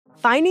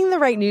Finding the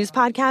right news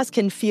podcast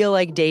can feel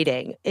like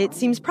dating. It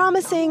seems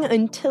promising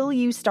until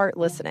you start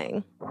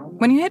listening.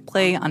 When you hit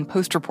play on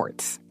Post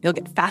Reports, you'll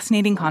get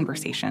fascinating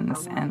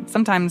conversations and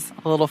sometimes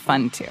a little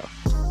fun, too.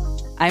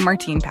 I'm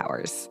Martine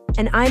Powers.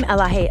 And I'm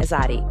Elahe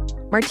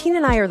Azadi. Martine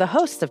and I are the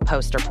hosts of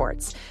Post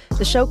Reports.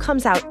 The show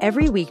comes out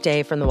every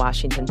weekday from the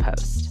Washington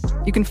Post.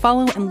 You can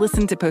follow and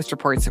listen to Post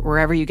Reports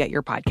wherever you get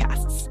your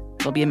podcasts.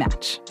 It'll be a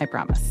match, I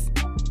promise.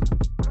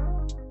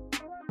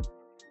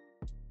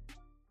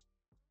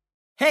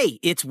 Hey,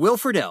 it's Will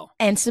Friedle.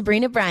 And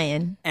Sabrina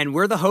Bryan. And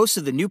we're the hosts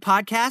of the new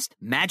podcast,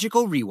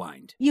 Magical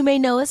Rewind. You may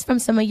know us from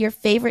some of your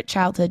favorite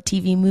childhood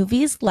TV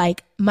movies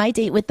like My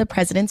Date with the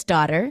President's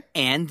Daughter.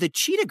 And the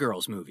Cheetah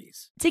Girls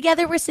movies.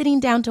 Together, we're sitting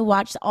down to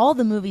watch all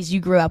the movies you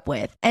grew up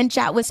with and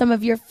chat with some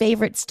of your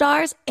favorite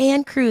stars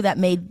and crew that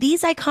made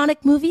these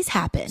iconic movies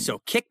happen.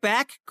 So kick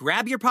back,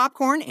 grab your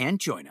popcorn, and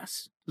join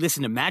us.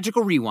 Listen to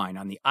Magical Rewind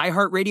on the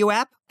iHeartRadio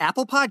app,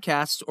 Apple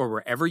Podcasts, or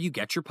wherever you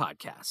get your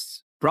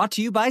podcasts. Brought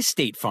to you by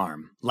State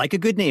Farm. Like a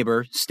good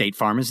neighbor, State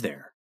Farm is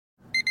there.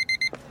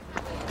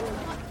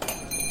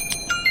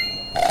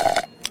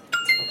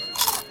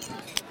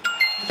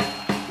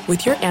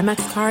 With your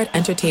Amex card,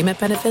 entertainment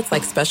benefits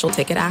like special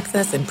ticket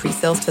access and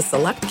pre-sales to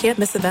select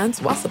can't-miss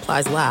events while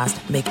supplies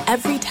last make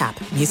every tap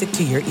music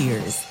to your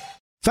ears.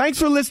 Thanks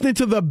for listening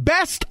to the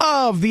best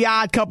of the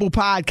Odd Couple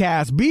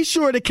podcast. Be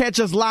sure to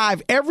catch us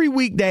live every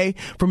weekday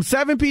from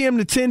 7 p.m.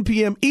 to 10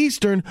 p.m.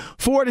 Eastern,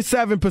 4 to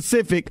 7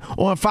 Pacific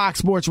on Fox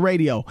Sports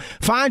Radio.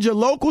 Find your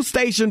local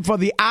station for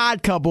the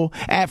Odd Couple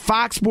at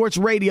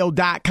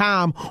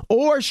foxsportsradio.com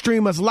or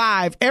stream us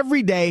live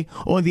every day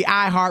on the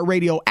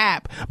iHeartRadio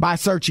app by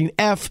searching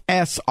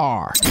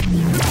FSR.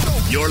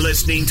 You're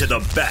listening to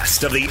the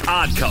best of the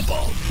Odd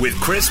Couple with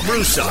Chris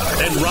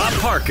Broussard and Rob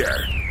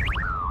Parker.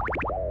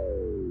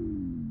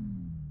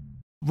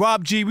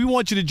 Rob G., we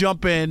want you to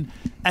jump in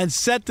and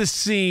set the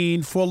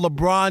scene for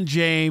LeBron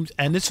James,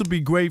 and this will be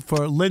great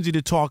for Lindsay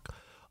to talk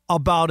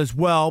about as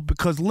well,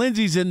 because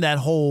Lindsay's in that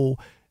whole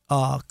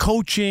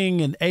coaching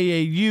and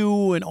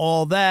AAU and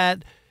all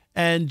that,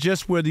 and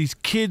just where these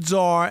kids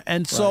are.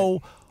 And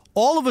so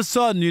all of a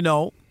sudden, you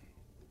know,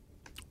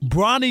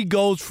 Bronny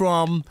goes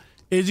from,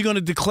 is he going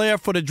to declare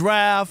for the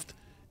draft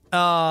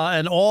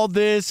and all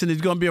this, and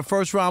he's going to be a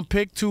first-round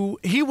pick, to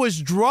he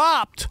was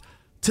dropped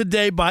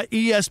today by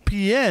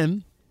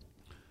ESPN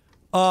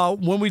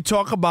when we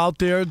talk about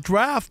their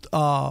draft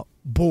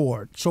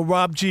board. So,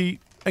 Rob G.,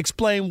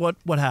 explain what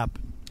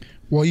happened.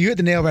 Well, you hit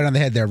the nail right on the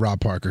head there,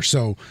 Rob Parker.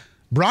 So,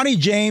 Bronny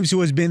James,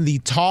 who has been the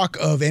talk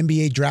of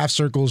NBA draft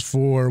circles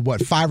for,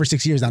 5 or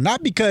 6 years now,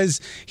 not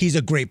because he's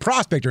a great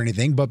prospect or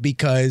anything, but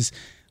because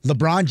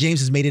LeBron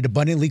James has made it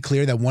abundantly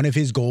clear that one of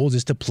his goals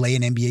is to play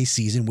an NBA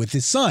season with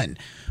his son,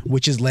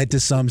 which has led to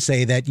some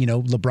say that, you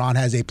know, LeBron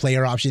has a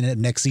player option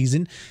next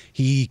season.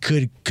 He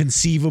could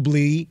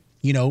conceivably,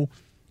 you know,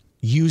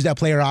 use that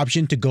player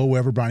option to go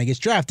wherever Bronny gets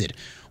drafted.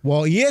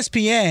 Well,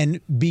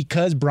 ESPN,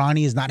 because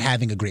Bronny is not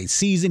having a great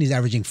season, he's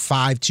averaging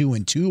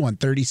 5-2-2 on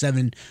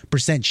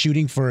 37%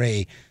 shooting for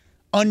a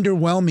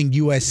underwhelming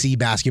USC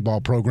basketball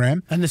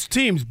program. And this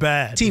team's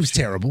bad. Team's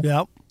terrible.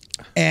 Yep.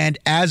 And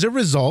as a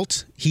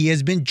result, he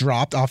has been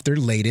dropped off their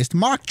latest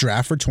mock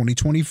draft for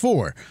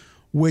 2024,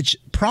 which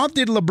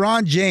prompted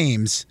LeBron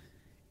James,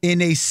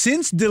 in a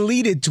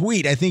since-deleted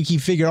tweet, I think he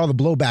figured all the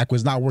blowback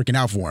was not working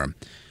out for him,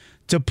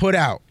 to put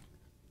out,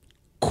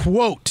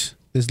 quote,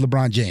 this is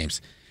LeBron James,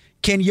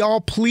 "Can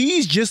y'all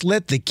please just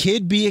let the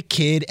kid be a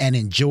kid and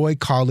enjoy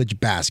college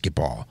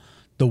basketball?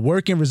 The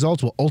work and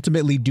results will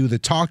ultimately do the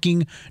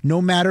talking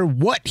no matter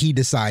what he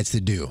decides to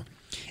do.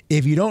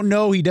 If you don't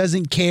know, he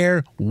doesn't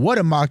care what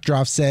a mock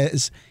draft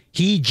says.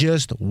 He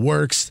just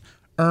works,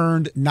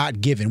 earned,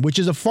 not given," which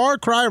is a far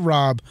cry,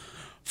 Rob,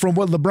 from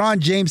what LeBron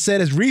James said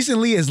as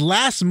recently as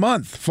last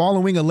month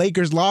following a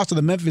Lakers loss to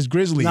the Memphis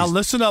Grizzlies. Now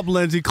listen up,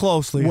 Lindsay,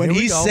 closely. When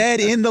he said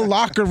in the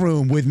locker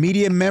room with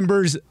media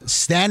members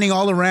standing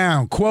all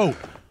around, quote,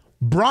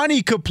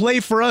 "Bronny could play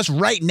for us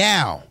right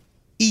now.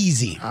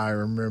 Easy." I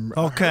remember.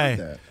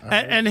 Okay.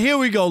 And here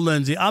we go,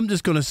 Lindsay. I'm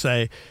just going to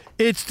say,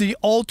 it's the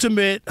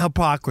ultimate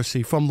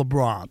hypocrisy from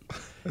LeBron.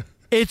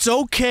 It's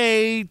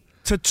okay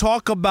to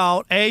talk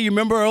about, you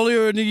remember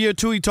earlier in the year,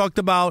 too, he talked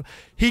about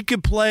he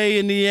could play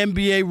in the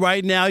NBA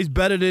right now. He's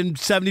better than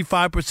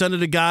 75%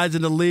 of the guys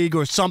in the league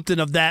or something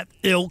of that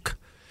ilk.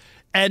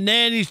 And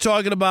then he's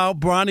talking about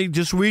Bronny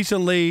just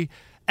recently.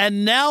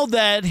 And now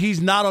that he's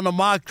not on a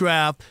mock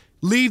draft,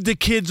 leave the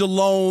kids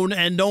alone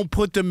and don't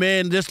put them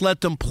in, just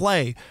let them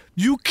play.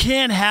 You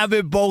can't have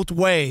it both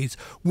ways.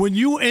 When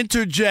you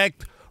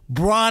interject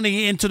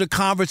Bronny into the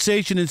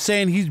conversation and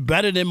saying he's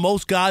better than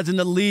most guys in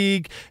the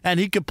league and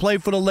he could play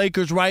for the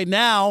Lakers right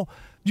now,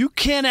 you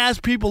can't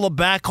ask people to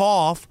back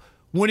off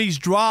when he's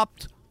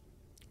dropped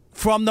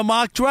from the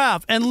mock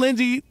draft. And,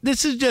 Lindsay,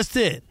 this is just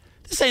it.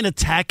 This ain't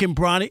attacking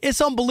Bronny.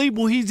 It's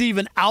unbelievable he's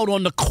even out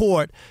on the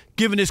court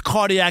given his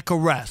cardiac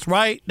arrest,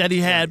 right, that he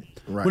had.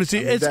 Right.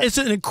 It's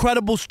an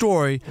incredible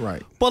story.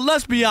 Right. But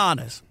let's be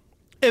honest.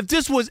 If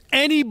this was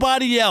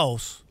anybody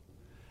else,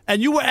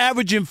 and you were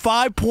averaging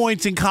 5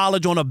 points in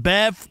college on a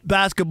bad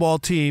basketball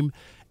team,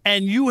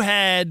 and you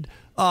had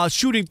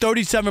shooting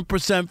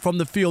 37% from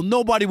the field,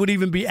 nobody would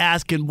even be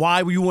asking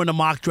why you were in a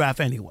mock draft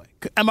anyway.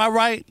 Am I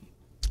right?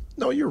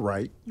 No, you're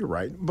right. You're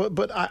right.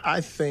 But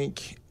I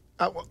think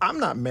I'm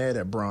not mad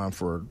at Bron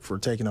for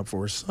taking up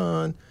for his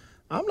son.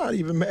 I'm not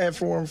even mad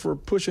for him for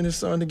pushing his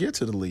son to get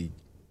to the league.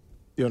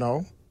 You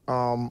know,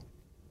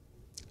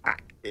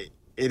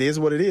 it is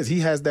what it is.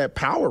 He has that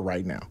power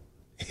right now.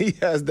 He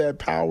has that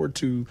power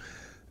to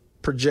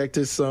project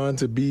his son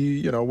to be,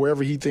 you know,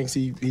 wherever he thinks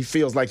he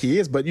feels like he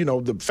is. But, you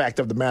know, the fact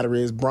of the matter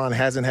is Bron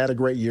hasn't had a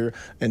great year.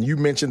 And you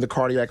mentioned the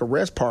cardiac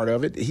arrest part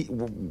of it.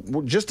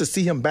 Just to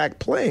see him back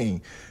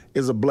playing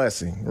is a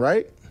blessing,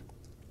 right?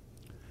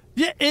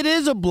 Yeah, it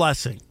is a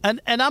blessing. And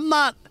I'm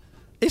not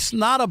 – it's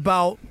not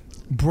about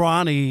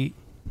Bronny,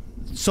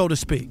 so to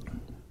speak.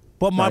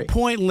 But my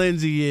point,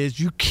 Lindsay, is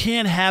you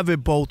can't have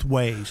it both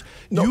ways.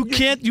 No, you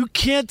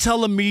can't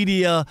tell the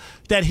media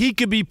that he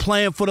could be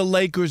playing for the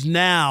Lakers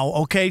now,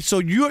 okay? So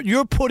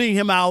you're putting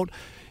him out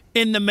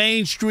in the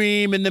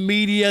mainstream, in the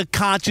media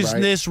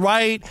consciousness,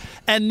 right?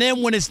 And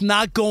then when it's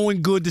not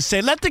going good to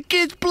say, let the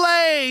kids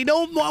play.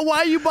 Why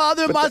are you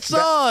bothering my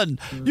son?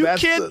 You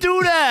can't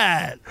do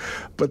that.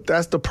 But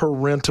that's the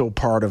parental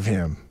part of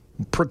him,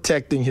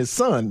 protecting his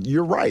son.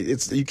 You're right.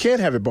 You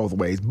can't have it both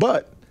ways.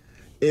 But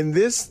in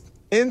this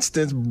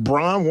instance,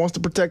 Bron wants to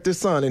protect his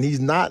son, and he's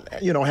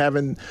not, you know,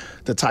 having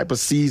the type of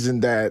season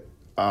that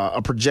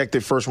a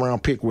projected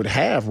first-round pick would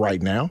have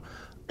right now.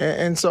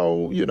 And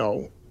so, you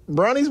know,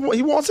 Bron,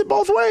 he wants it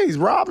both ways.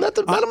 Rob, let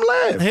him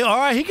laugh. Hey, all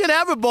right, he can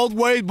have it both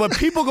ways, but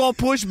people going to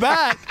push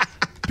back.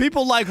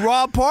 People like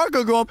Rob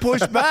Parker going to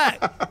push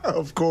back.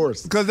 Of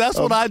course. Because that's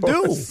what I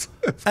do.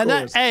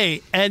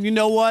 And you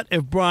know what?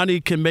 If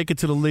Bronny can make it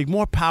to the league,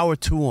 more power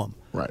to him.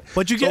 Right.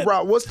 But So,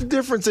 Rob, what's the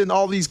difference in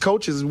all these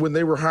coaches when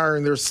they were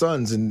hiring their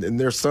sons and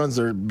their sons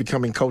are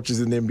becoming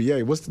coaches in the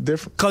NBA? What's the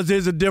difference? Because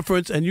there's a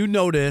difference, and you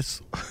know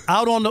this.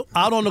 Out on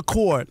the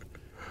court,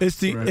 it's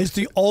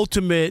the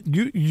ultimate.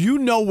 You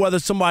know whether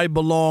somebody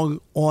belongs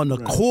on the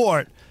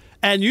court,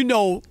 and you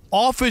know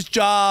office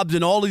jobs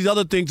and all these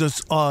other things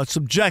are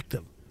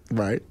subjective.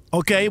 Right.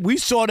 Okay, we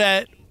saw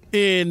that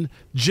in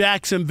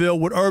Jacksonville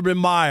with Urban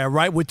Meyer,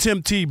 right, with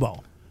Tim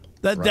Tebow.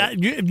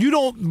 If you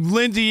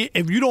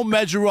don't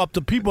measure up,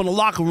 the people in the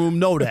locker room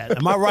know that.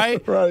 Am I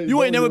right? Right.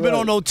 You ain't never been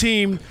on no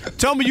team.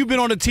 Tell me you've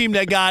been on a team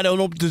that guy that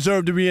don't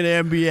deserve to be in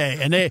the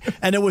NBA,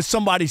 and it was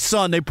somebody's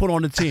son they put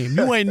on the team.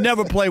 You ain't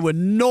never played with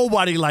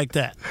nobody like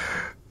that.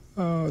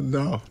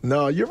 No,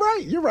 you're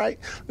right. You're right.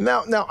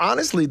 Now,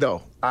 honestly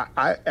though,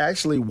 I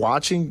actually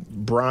watching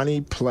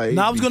Bronny play.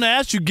 Now I was going to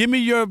ask you, give me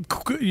your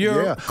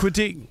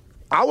critique.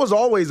 I was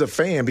always a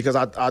fan because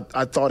I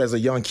thought as a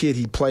young kid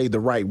he played the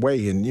right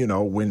way. And, you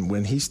know,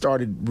 when he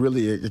started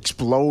really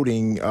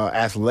exploding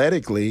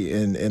athletically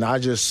and I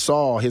just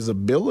saw his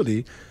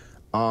ability,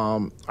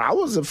 I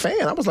was a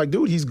fan. I was like,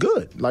 dude, he's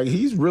good. Like,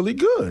 he's really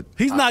good.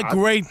 He's not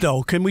great,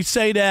 though. Can we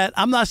say that?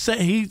 I'm not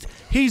saying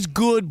he's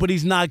good, but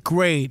he's not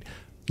great,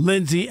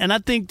 Lindsay. And I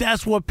think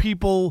that's what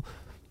people –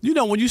 you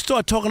know, when you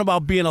start talking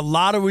about being a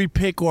lottery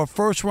pick or a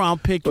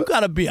first-round pick, you got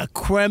to be a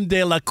creme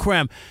de la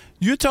creme.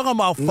 You're talking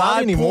about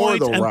 5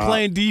 points and Rob.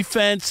 Playing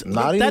defense.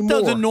 That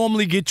doesn't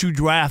normally get you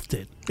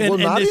drafted in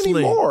not this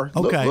anymore.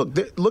 league. Okay.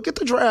 Look at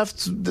the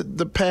drafts,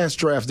 the past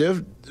drafts.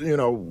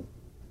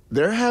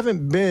 There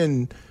haven't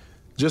been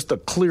just a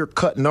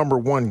clear-cut number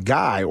one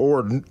guy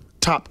or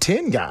top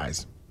 10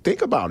 guys.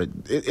 Think about it.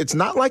 It's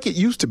not like it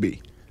used to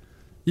be.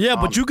 Yeah,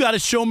 but you got to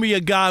show me a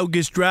guy who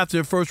gets drafted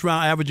in the first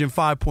round averaging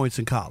 5 points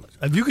in college.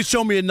 If you can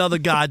show me another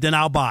guy, then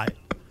I'll buy it.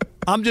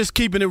 I'm just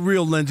keeping it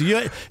real, Lindsay.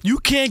 You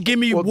can't give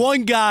me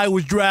one guy who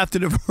was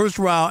drafted in the first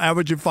round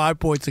averaging 5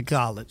 points in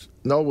college.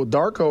 No, well,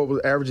 Darko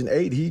was averaging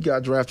 8. He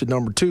got drafted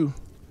number 2.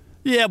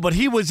 Yeah, but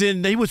he was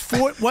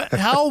 4.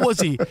 How old was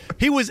he?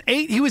 He was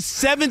 8. He was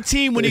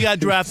 17 when he got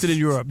drafted in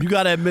Europe. You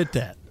got to admit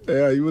that.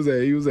 Yeah, he was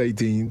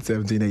 18 years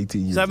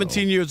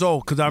 17 years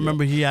old, because I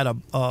remember he had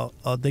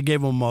they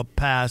gave him a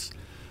pass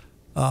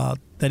that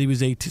he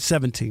was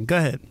 17. Go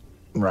ahead.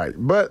 Right.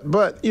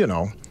 But you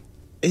know,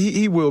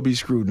 he will be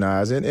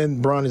scrutinized,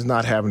 and Bron is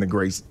not having a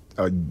great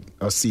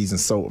a season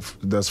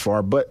thus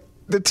far, but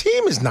the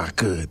team is not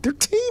good. Their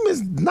team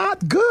is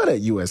not good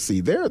at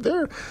USC.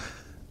 They're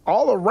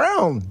all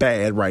around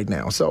bad right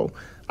now. So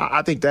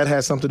I think that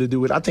has something to do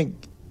with it. I think,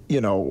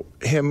 you know,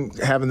 him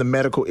having the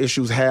medical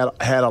issues had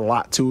a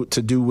lot to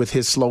do with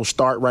his slow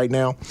start right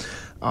now.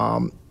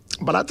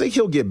 But I think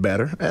he'll get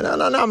better, and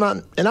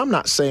I'm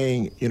not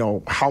saying, you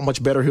know, how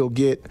much better he'll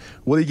get.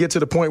 Will he get to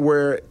the point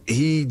where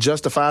he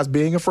justifies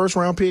being a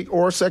first-round pick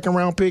or a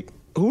second-round pick?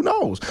 Who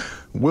knows?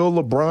 Will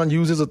LeBron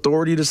use his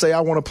authority to say, I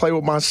want to play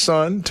with my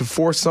son, to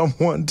force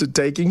someone to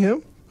taking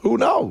him? Who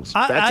knows?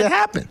 That could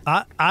happen.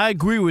 I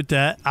agree with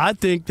that. I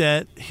think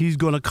that he's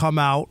going to come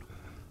out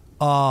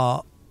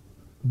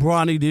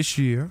Bronny this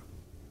year.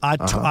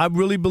 I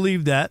really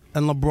believe that,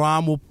 and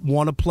LeBron will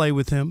want to play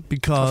with him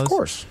because, of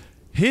course,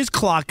 his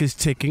clock is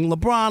ticking.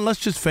 LeBron,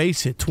 let's just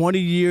face it, 20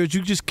 years,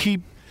 you just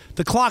keep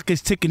the clock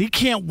is ticking. He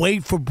can't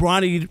wait for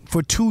Bronny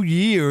for 2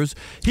 years.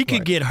 He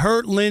could get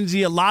hurt,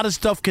 Lindsey. A lot of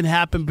stuff can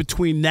happen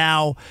between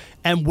now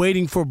and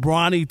waiting for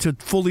Bronny to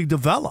fully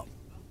develop.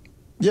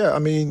 Yeah, I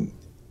mean,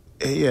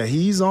 yeah,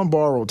 he's on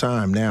borrowed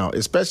time now,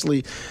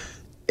 especially,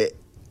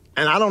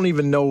 and I don't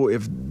even know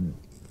if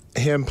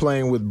him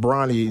playing with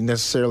Bronny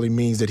necessarily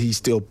means that he's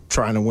still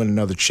trying to win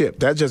another chip.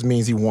 That just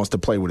means he wants to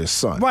play with his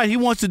son. Right, he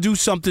wants to do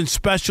something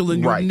special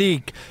and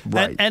unique.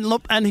 Right.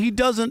 And he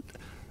doesn't,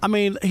 I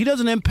mean, he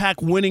doesn't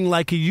impact winning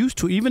like he used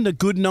to. Even the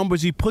good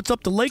numbers he puts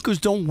up, the Lakers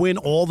don't win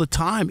all the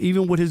time,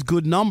 even with his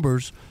good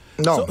numbers.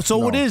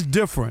 So it is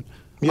different.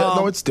 Yeah,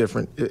 no, it's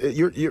different.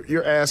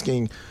 You're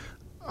asking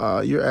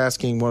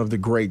one of the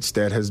greats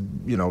that has,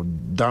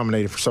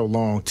 dominated for so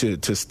long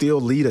to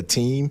still lead a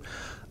team.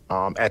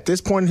 At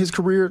this point in his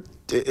career,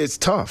 it's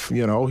tough.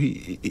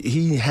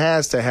 He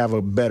has to have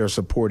a better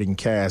supporting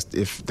cast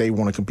if they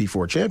want to compete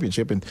for a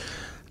championship, and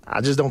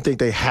I just don't think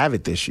they have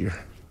it this year.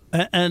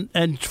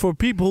 And for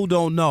people who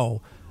don't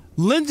know,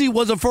 Lindsey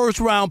was a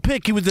first-round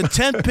pick. He was the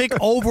 10th pick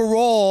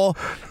overall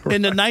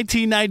in the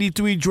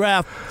 1993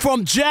 draft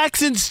from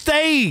Jackson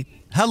State.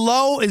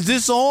 Hello, is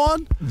this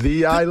on?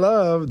 I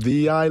love.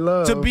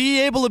 To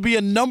be able to be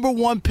a number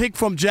 1 pick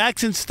from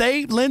Jackson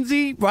State,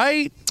 Lindsey,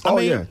 right?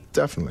 Yeah,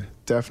 definitely.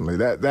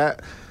 That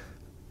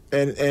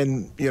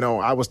and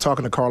I was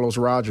talking to Carlos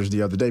Rogers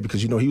the other day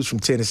because he was from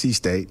Tennessee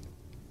State,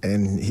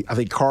 and I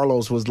think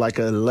Carlos was like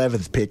an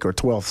 11th pick or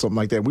 12th, something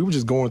like that. We were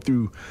just going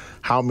through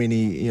how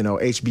many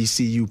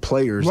HBCU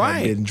players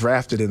have been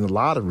drafted in the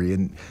lottery,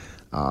 and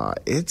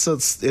it's a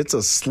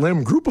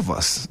slim group of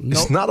us.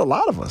 It's not a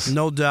lot of us,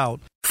 no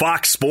doubt.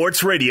 Fox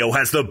Sports Radio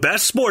has the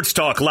best sports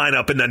talk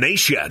lineup in the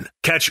nation.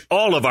 Catch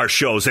all of our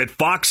shows at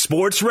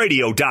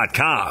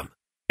foxsportsradio.com.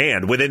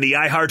 And within the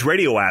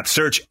iHeartRadio app,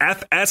 search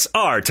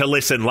FSR to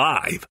listen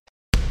live.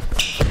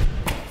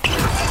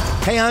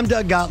 Hey, I'm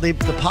Doug Gottlieb.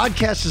 The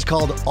podcast is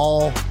called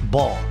All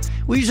Ball.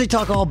 We usually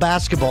talk all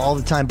basketball all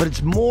the time, but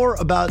it's more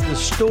about the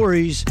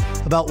stories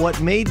about what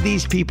made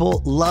these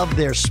people love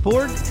their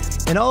sport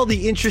and all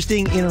the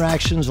interesting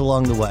interactions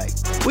along the way.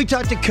 We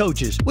talk to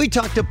coaches. We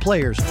talk to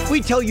players. We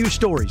tell you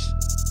stories.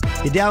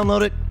 You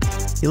download it.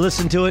 You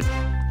listen to it.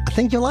 I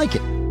think you'll like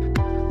it.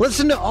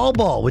 Listen to All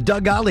Ball with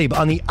Doug Gottlieb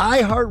on the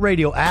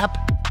iHeartRadio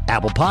app,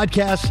 Apple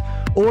Podcasts,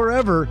 or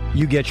wherever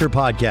you get your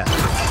podcasts.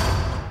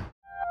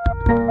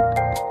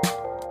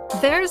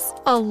 There's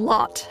a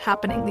lot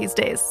happening these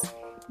days,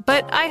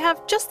 but I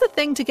have just the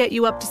thing to get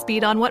you up to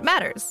speed on what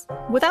matters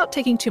without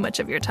taking too much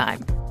of your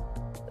time.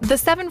 The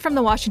 7 from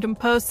the Washington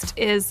Post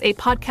is a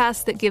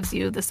podcast that gives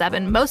you the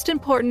 7 most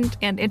important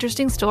and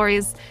interesting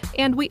stories,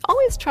 and we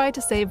always try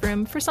to save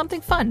room for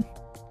something fun.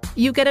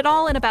 You get it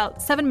all in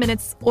about 7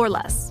 minutes or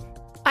less.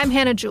 I'm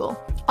Hannah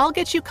Jewell. I'll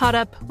get you caught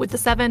up with the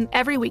 7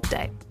 every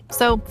weekday.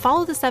 So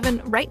follow the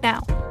 7 right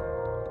now.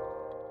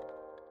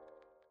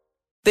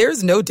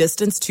 There's no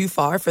distance too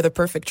far for the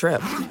perfect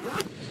trip.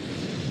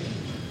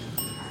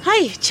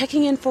 Hi,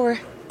 checking in for...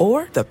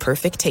 Or the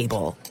perfect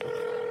table.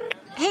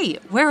 Hey,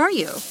 where are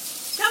you?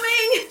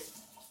 Coming!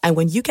 And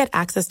when you get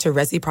access to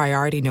Resi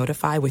Priority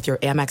Notify with your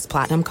Amex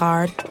Platinum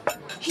card...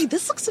 Hey,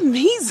 this looks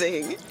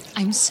amazing.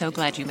 I'm so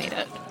glad you made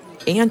it.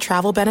 And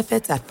travel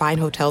benefits at fine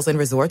hotels and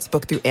resorts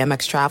booked through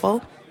Amex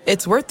Travel,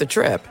 it's worth the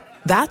trip.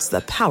 That's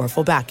the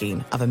powerful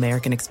backing of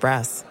American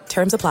Express.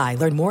 Terms apply.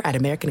 Learn more at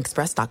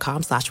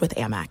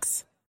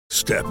americanexpress.com/withAmex.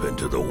 Step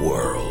into the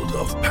world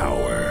of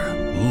power,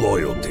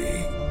 loyalty,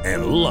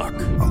 and luck.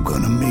 I'm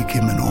gonna make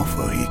him an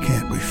offer he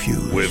can't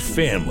refuse. With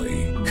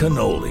family,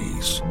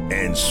 cannolis,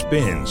 and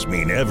spins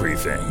mean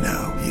everything.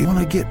 Now, you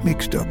wanna get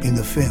mixed up in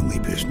the family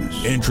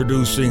business.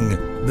 Introducing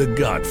The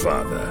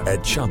Godfather at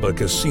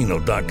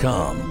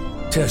ChumbaCasino.com.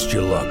 Test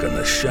your luck in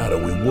the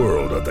shadowy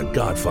world of The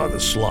Godfather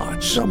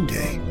slot.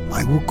 Someday,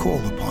 I will call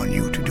upon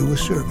you to do a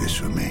service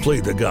for me. Play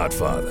The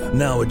Godfather,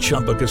 now at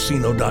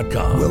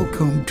ChumbaCasino.com.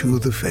 Welcome to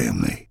the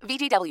family.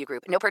 VGW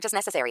Group. No purchase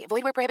necessary.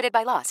 Void where prohibited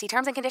by law. See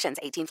terms and conditions.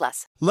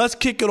 18+. Let's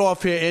kick it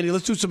off here, Andy.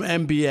 Let's do some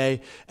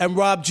NBA. And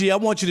Rob G, I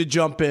want you to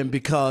jump in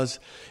because,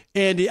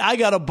 Andy, I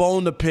got a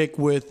bone to pick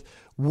with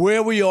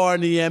where we are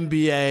in the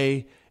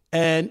NBA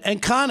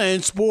and kind of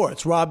in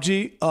sports. Rob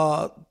G,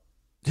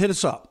 hit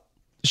us up.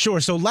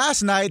 Sure. So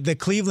last night, the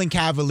Cleveland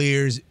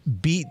Cavaliers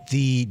beat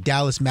the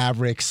Dallas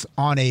Mavericks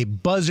on a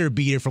buzzer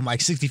beater from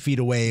like 60 feet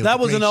away. That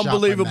was an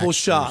unbelievable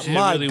shot.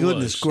 My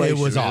goodness gracious.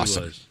 It was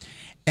awesome.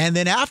 And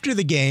then after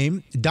the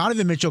game,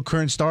 Donovan Mitchell,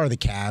 current star of the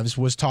Cavs,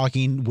 was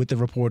talking with the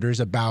reporters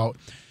about,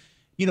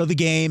 the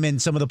game and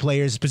some of the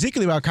players,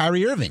 particularly about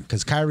Kyrie Irving,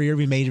 because Kyrie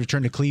Irving made a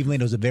return to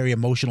Cleveland. It was a very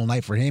emotional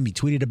night for him. He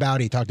tweeted about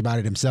it. He talked about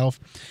it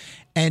himself.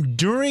 And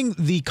during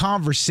the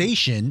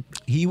conversation,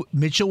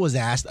 Mitchell was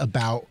asked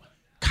about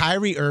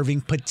Kyrie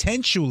Irving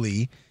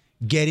potentially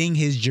getting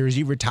his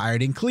jersey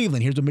retired in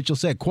Cleveland. Here's what Mitchell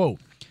said, quote,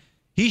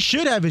 "He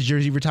should have his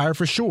jersey retired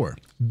for sure.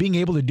 Being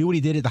able to do what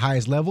he did at the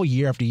highest level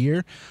year after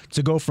year,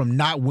 to go from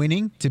not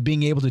winning to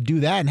being able to do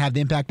that and have the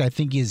impact, I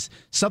think is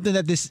something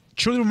that is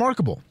truly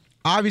remarkable.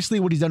 Obviously,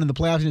 what he's done in the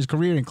playoffs in his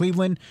career in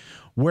Cleveland,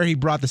 where he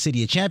brought the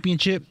city a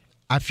championship,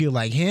 I feel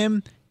like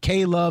him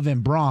K-Love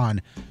and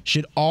Bron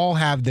should all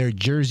have their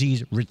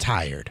jerseys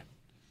retired.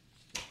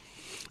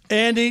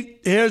 Andy,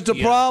 here's the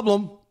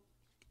problem.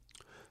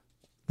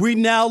 We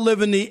now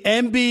live in the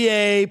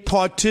NBA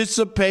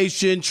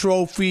participation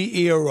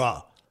trophy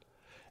era.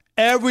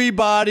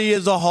 Everybody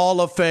is a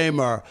Hall of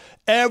Famer.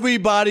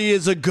 Everybody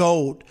is a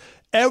GOAT.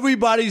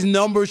 Everybody's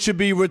number should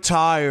be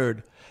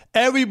retired.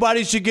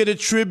 Everybody should get a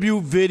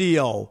tribute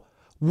video.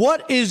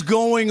 What is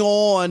going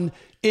on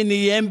in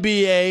the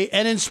NBA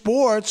and in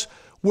sports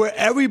where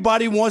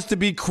everybody wants to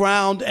be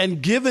crowned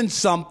and given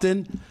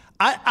something?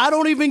 I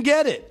don't even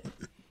get it.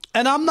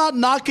 And I'm not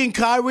knocking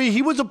Kyrie.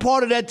 He was a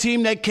part of that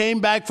team that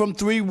came back from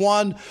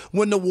 3-1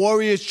 when the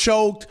Warriors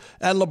choked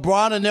and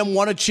LeBron and them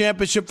won a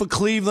championship for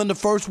Cleveland, the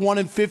first one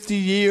in 50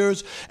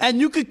 years. And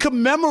you could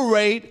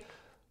commemorate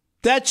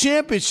that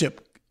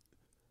championship.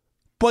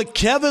 But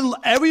Kevin,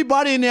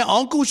 everybody and their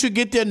uncle should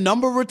get their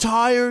number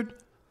retired.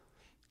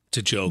 It's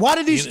a joke. Why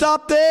did he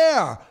stop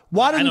there?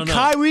 Why didn't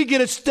Kyrie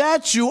get a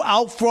statue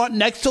out front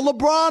next to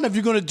LeBron if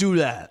you're going to do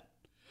that?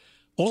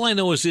 All I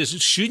know is this: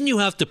 shouldn't you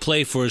have to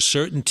play for a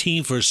certain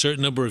team for a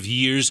certain number of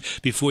years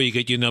before you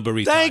get your number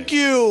retired? Thank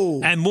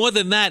you. And more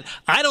than that,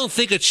 I don't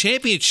think a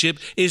championship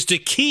is the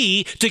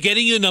key to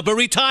getting your number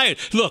retired.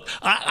 Look,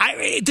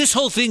 this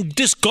whole thing,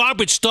 this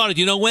garbage started,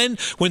 you know when?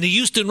 When the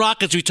Houston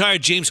Rockets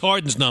retired James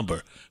Harden's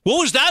number.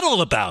 What was that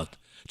all about?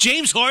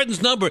 James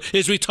Harden's number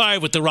is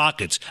retired with the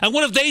Rockets. And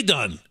what have they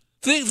done?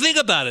 Think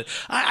about it.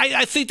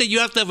 I think that you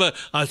have to have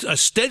a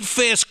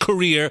steadfast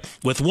career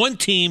with one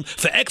team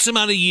for X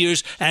amount of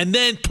years, and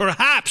then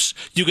perhaps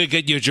you could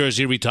get your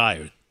jersey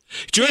retired.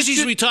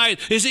 Jerseys retired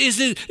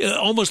is it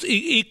almost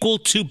equal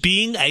to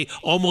being a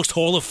almost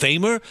Hall of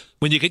Famer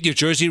when you get your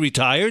jersey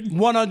retired?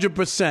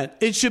 100%.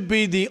 It should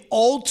be the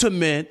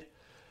ultimate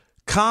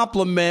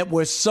compliment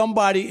where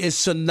somebody is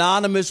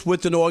synonymous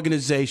with an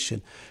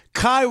organization.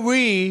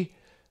 Kyrie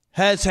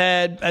has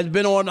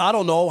been on, I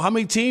don't know, how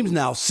many teams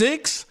now?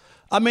 6?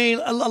 I mean,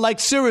 like,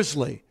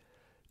 seriously.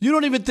 You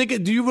don't even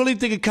think do you really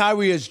think of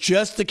Kyrie as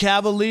just the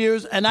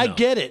Cavaliers? And I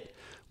get it.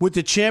 With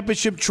the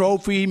championship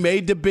trophy, he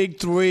made the big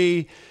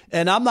 3.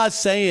 And I'm not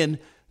saying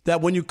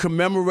that when you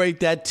commemorate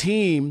that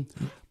team,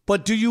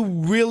 but do you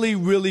really,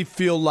 really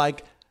feel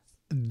like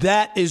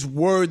that is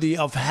worthy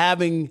of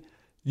having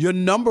your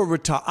number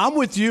retired? I'm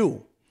with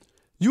you.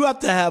 You have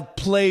to have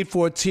played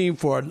for a team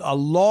for a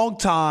long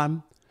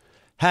time,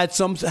 had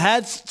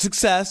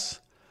success,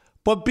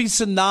 but be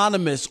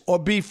synonymous or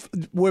be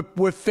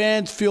where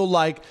fans feel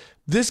like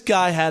this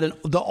guy had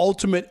the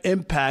ultimate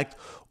impact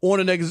on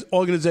an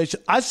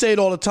organization. I say it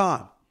all the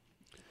time.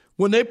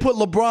 When they put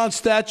LeBron's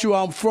statue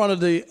out in front of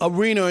the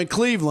arena in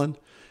Cleveland,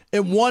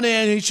 in one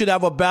hand he should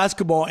have a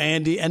basketball,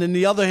 Andy, and in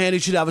the other hand he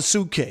should have a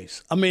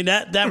suitcase. I mean,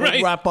 that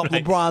would wrap up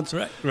LeBron's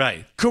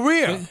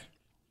career.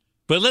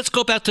 But let's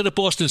go back to the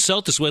Boston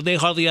Celtics, where they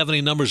hardly have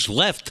any numbers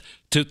left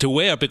to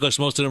wear because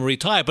most of them are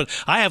retired. But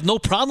I have no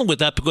problem with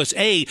that because,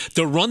 A,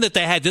 the run that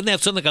they had, didn't they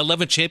have something like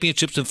 11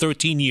 championships in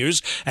 13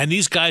 years, and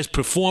these guys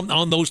performed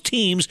on those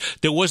teams.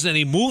 There wasn't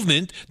any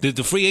movement. The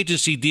free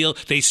agency deal,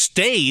 they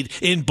stayed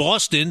in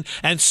Boston,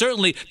 and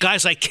certainly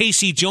guys like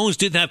Casey Jones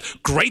didn't have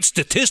great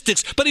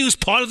statistics, but he was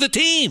part of the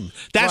team.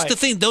 That's the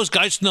thing. Those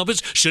guys'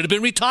 numbers should have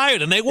been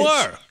retired, and they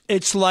were.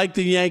 It's like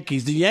the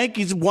Yankees. The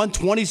Yankees won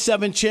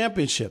 27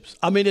 championships.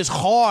 I mean, it's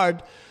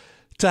hard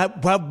to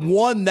have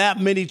won that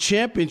many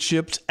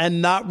championships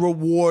and not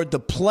reward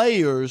the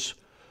players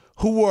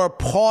who were a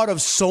part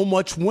of so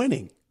much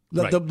winning.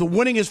 The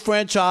winningest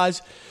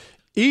franchise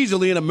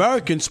easily in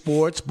American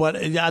sports, but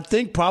I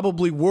think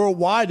probably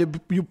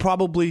worldwide, you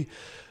probably,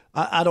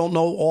 I don't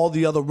know all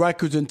the other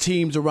records and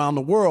teams around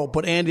the world,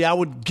 but Andy, I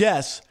would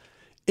guess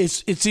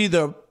it's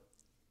either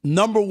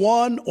number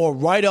 1 or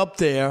right up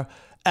there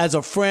as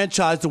a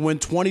franchise to win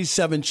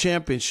 27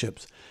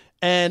 championships.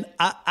 And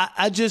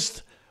I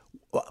just,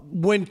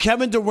 when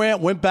Kevin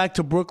Durant went back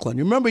to Brooklyn,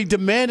 you remember he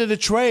demanded a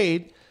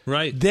trade.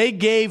 Right. They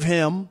gave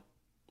him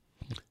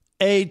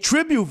a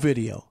tribute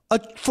video.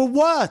 For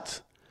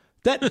what?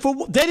 They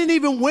didn't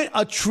even win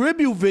a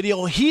tribute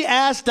video. He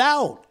asked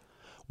out.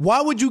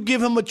 Why would you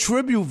give him a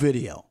tribute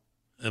video?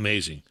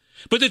 Amazing.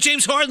 But the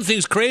James Harden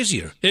thing's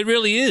crazier. It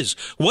really is.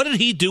 What did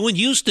he do in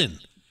Houston?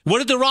 What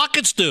did the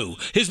Rockets do?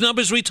 His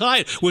number's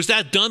retired. Was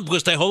that done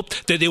because they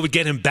hoped that they would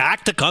get him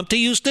back to come to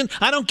Houston?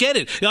 I don't get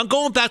it. I'm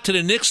going back to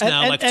the Knicks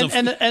now.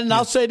 And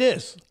I'll say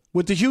this.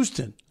 With the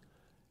Houston,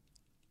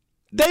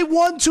 they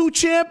won 2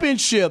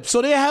 championships,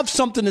 so they have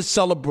something to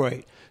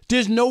celebrate.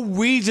 There's no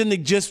reason to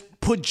just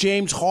put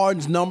James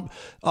Harden's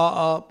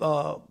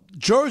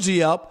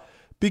jersey up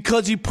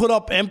because he put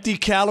up empty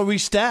calorie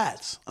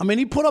stats. I mean,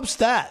 he put up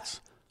stats.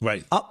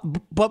 Right.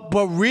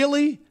 But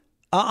really,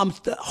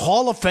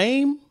 Hall of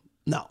Fame?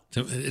 No.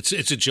 It's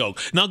a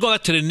joke. Now go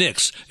back to the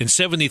Knicks in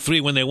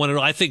 73 when they won it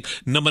all. I think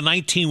number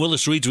 19,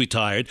 Willis Reed's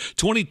retired.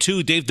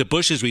 22, Dave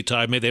DeBusch is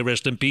retired. May they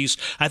rest in peace.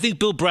 I think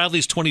Bill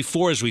Bradley's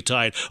 24 is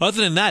retired.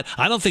 Other than that,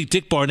 I don't think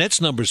Dick Barnett's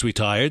number's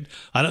retired.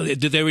 Did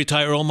they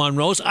retire Earl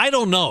Monroe's? I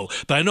don't know.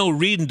 But I know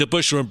Reed and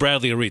DeBusch and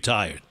Bradley are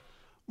retired.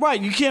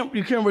 Right. You can't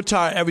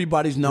retire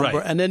everybody's number.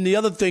 Right. And then the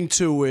other thing,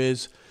 too,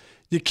 is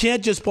You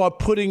can't just start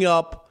putting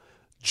up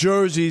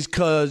jerseys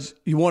because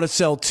you want to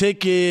sell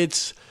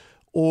tickets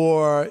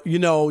or,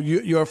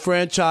 you're a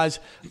franchise.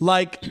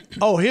 Like,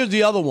 here's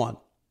the other one.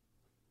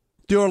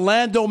 The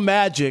Orlando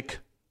Magic.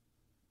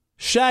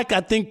 Shaq,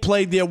 I think,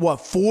 played there,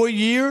 4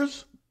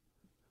 years?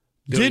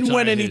 Didn't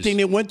win anything.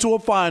 They went to a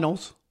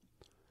finals,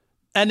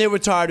 and they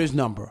retired his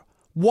number.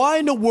 Why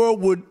in the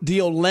world would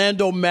the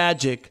Orlando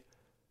Magic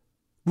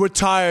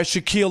retire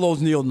Shaquille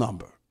O'Neal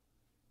number?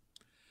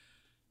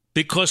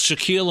 Because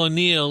Shaquille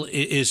O'Neal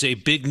is a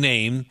big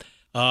name.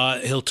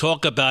 He'll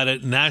talk about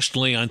it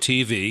nationally on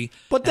TV.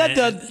 But that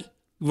does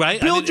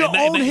right? Build your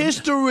own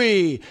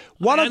history.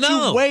 Why don't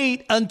you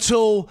wait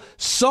until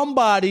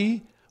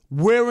somebody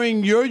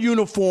wearing your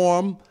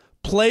uniform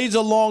plays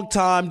a long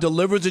time,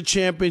 delivers a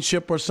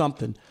championship or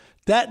something?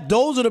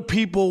 Those are the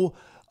people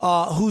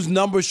whose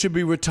numbers should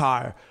be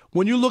retired.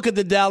 When you look at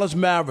the Dallas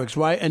Mavericks,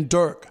 right, and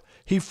Dirk,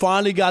 he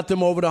finally got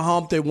them over the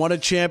hump. They won a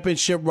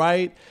championship,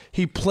 right?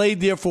 He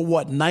played there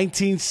for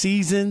 19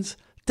 seasons?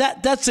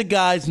 That's a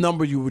guy's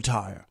number you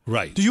retire.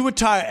 Right. Do you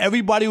retire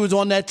everybody who was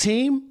on that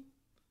team?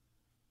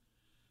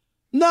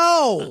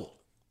 No.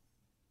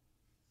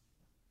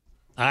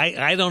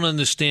 I don't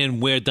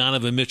understand where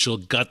Donovan Mitchell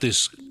got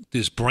this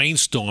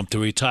brainstorm to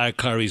retire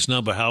Curry's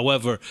number.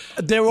 However,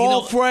 they're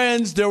all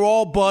friends. They're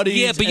all buddies.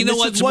 Yeah, but you know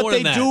what? This is what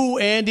they do,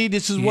 Andy.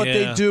 This is what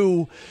they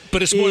do.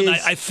 But it's more than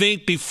that. I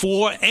think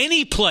before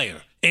any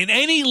player in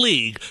any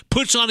league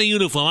puts on a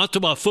uniform, I'm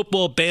talking about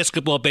football,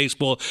 basketball,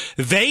 baseball,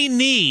 they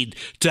need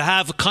to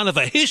have kind of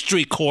a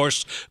history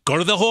course, go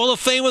to the Hall of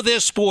Fame of their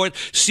sport,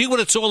 see what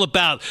it's all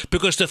about.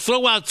 Because to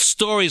throw out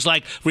stories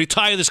like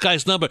retire this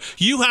guy's number,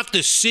 you have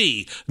to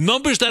see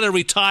numbers that are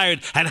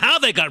retired and how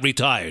they got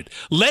retired.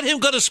 Let him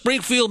go to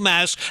Springfield,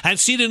 Mass. and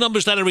see the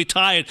numbers that are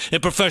retired in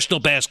professional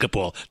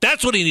basketball.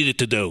 That's what he needed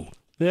to do.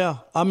 Yeah,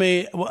 I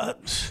mean,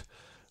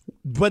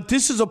 but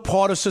this is a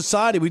part of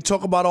society we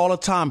talk about all the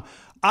time.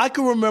 I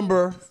can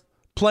remember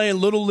playing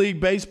Little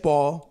League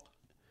Baseball,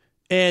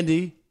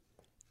 Andy,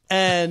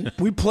 and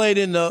we played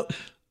in the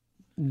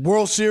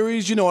World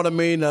Series, you know what I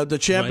mean, the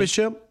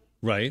championship.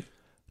 Right.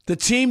 The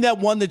team that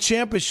won the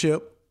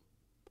championship,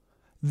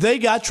 they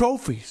got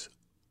trophies.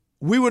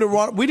 We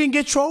didn't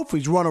get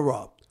trophies,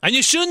 runner-up. And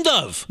you shouldn't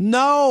have.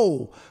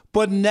 No.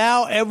 But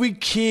now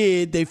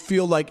they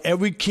feel like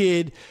every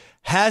kid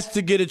has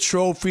to get a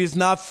trophy. It's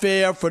not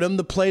fair for them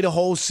to play the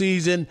whole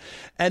season.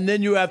 And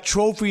then you have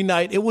trophy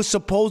night. It was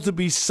supposed to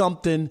be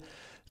something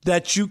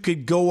that you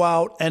could go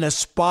out and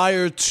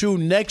aspire to.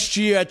 Next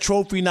year at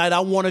trophy night, I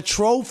want a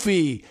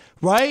trophy,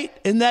 right?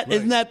 Isn't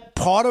that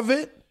part of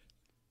it?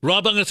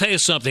 Rob, I'm going to tell you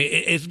something.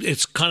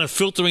 It's kind of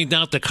filtering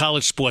down to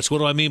college sports. What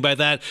do I mean by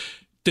that?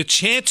 The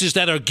chances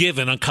that are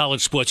given on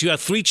college sports, you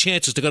have 3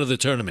 chances to go to the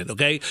tournament,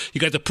 okay?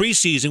 You got the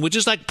preseason, which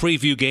is like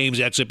preview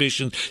games,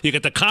 exhibition. You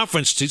got the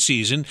conference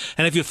season,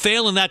 and if you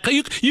fail in that,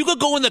 you could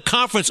go in the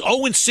conference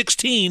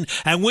 0-16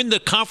 and win the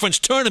conference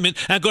tournament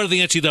and go to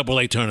the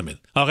NCAA tournament,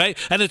 okay?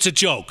 And it's a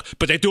joke,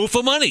 but they do it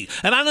for money.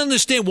 And I don't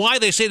understand why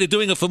they say they're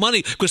doing it for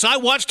money, because I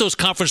watch those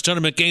conference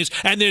tournament games,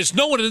 and there's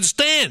no one in the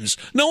stands.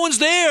 No one's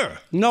there.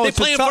 No, they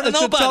play in front of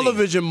nobody. It's a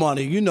television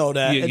money. You know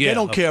that. They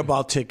don't care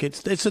about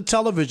tickets. It's a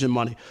television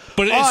money.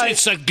 But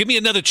it's like, give me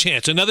another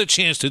chance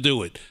to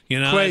do it. You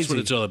know, Crazy. That's what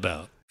it's all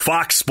about.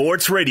 Fox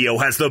Sports Radio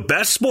has the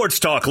best sports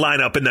talk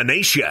lineup in the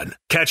nation.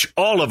 Catch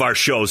all of our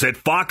shows at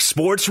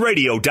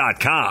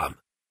foxsportsradio.com.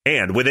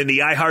 And within the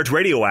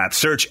iHeartRadio app,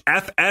 search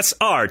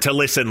FSR to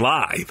listen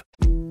live.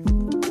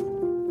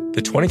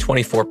 The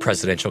 2024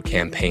 presidential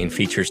campaign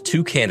features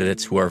 2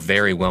 candidates who are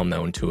very well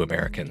known to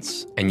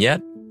Americans. And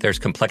yet, there's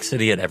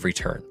complexity at every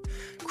turn.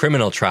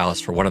 Criminal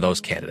trials for one of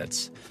those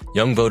candidates.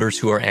 Young voters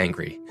who are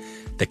angry.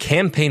 The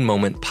Campaign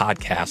Moment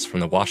podcast from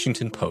the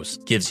Washington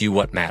Post gives you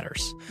what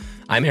matters.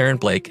 I'm Aaron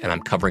Blake, and I'm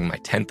covering my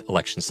 10th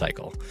election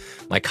cycle.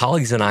 My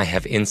colleagues and I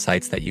have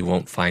insights that you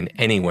won't find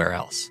anywhere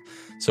else.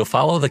 So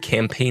follow The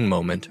Campaign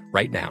Moment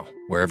right now,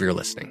 wherever you're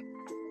listening.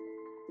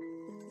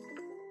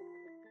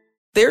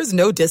 There's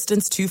no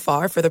distance too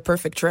far for the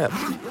perfect trip.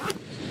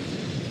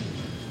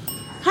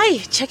 Hi,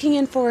 checking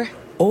in for...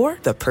 Or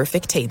the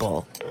perfect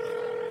table.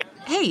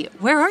 Hey,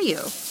 where are you?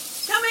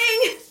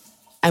 Coming!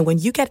 And when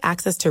you get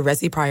access to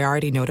Resi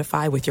Priority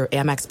Notify with your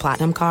Amex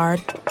Platinum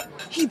card...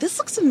 Hey, this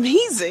looks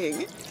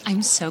amazing.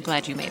 I'm so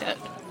glad you made it.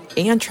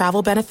 And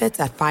travel benefits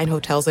at fine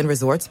hotels and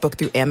resorts booked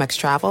through Amex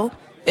Travel,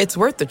 it's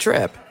worth the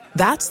trip.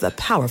 That's the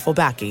powerful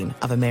backing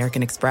of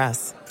American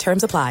Express.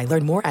 Terms apply.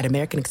 Learn more at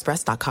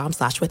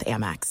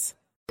americanexpress.com/withAmex.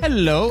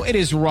 Hello, it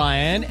is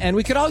Ryan, and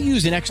we could all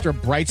use an extra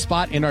bright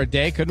spot in our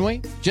day, couldn't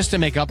we? Just to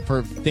make up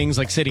for things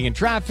like sitting in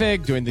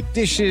traffic, doing the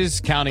dishes,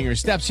 counting your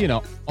steps,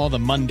 all the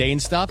mundane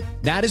stuff.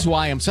 That is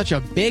why I'm such a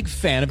big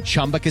fan of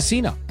Chumba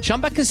Casino.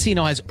 Chumba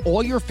Casino has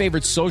all your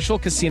favorite social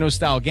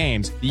casino-style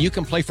games that you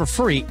can play for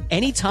free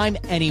anytime,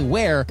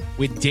 anywhere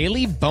with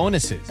daily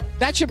bonuses.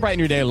 That should brighten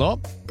your day a little.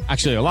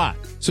 Actually, a lot.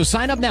 So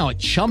sign up now at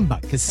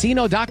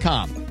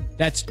ChumbaCasino.com.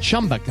 That's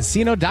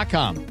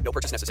ChumbaCasino.com. No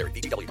purchase necessary.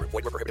 VGW Group.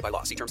 Void where prohibited by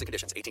law. See terms and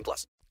conditions.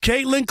 18+.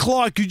 Caitlin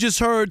Clark, you just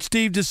heard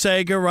Steve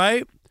DeSager,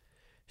 right?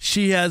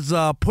 She has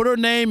put her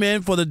name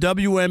in for the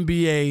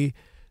WNBA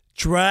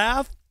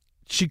draft.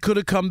 She could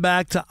have come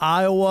back to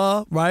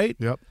Iowa, right?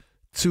 Yep.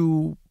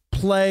 To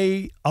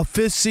play a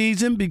 5th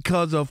season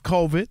because of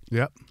COVID.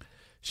 Yep.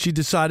 She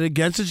decided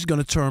against it. She's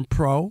going to turn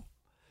pro.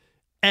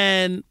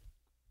 And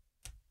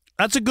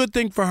that's a good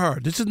thing for her.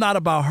 This is not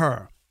about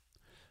her.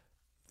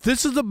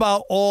 This is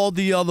about all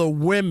the other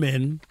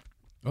women,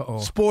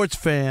 sports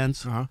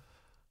fans,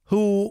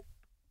 who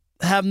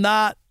have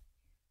not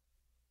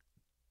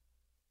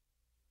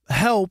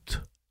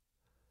helped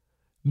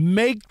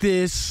make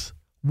this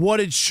what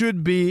it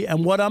should be,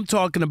 and what I'm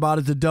talking about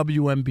is the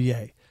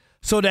WNBA.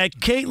 So that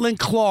Caitlin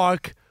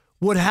Clark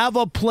would have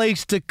a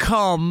place to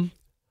come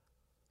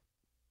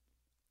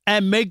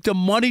and make the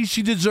money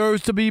she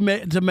deserves to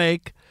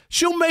make.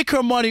 She'll make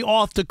her money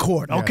off the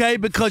court, okay,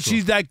 because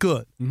she's that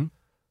good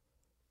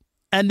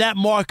and that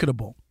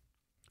marketable.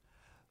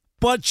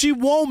 But she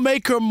won't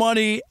make her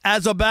money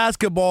as a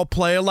basketball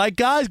player like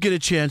guys get a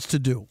chance to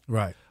do.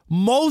 Right.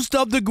 Most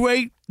of the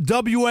great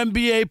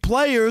WNBA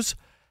players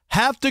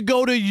have to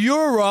go to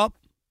Europe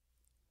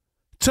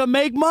to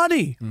make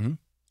money.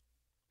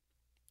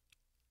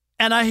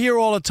 And I hear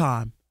all the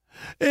time,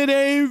 it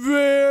ain't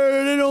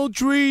fair. They don't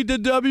treat the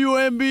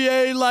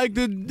WNBA like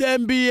the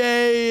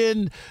NBA,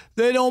 and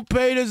they don't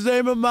pay the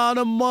same amount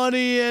of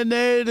money, and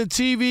the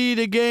TV,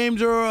 the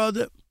games are...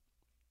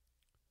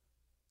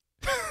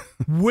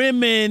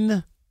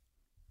 Women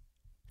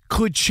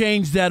could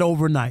change that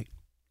overnight.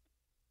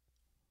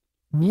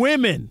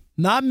 Women,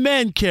 not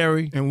men,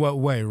 Kerry. In what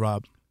way,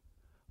 Rob?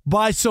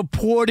 By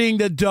supporting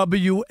the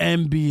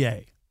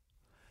WNBA.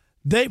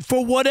 They,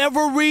 for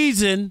whatever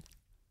reason,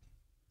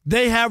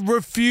 they have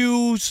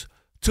refused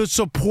to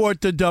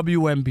support the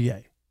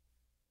WNBA.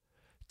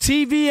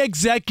 TV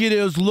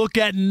executives look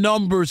at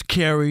numbers,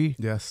 Kerry.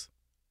 Yes.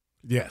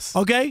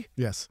 Okay?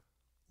 Yes.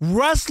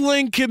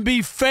 Wrestling can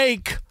be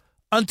fake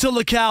until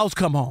the cows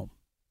come home.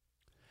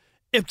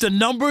 If the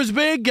number's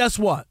big, guess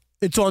what?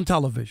 It's on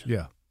television.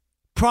 Yeah.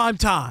 Prime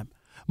time.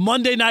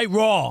 Monday Night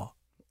Raw.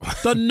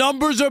 The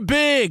numbers are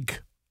big.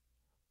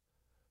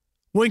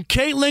 When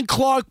Caitlin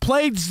Clark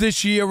played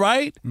this year,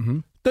 right?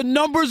 The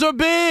numbers are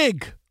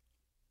big.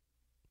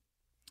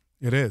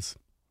 It is.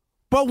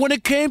 But when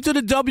it came to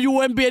the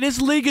WNBA, this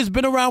league has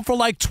been around for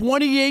like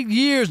 28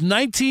 years,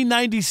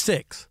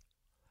 1996.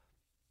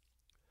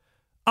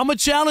 I'm going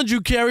to challenge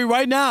you, Kerry,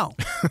 right now.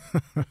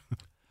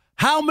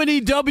 How many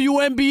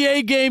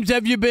WNBA games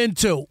have you been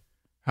to?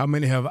 How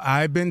many have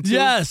I been to?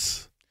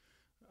 Yes.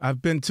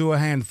 I've been to a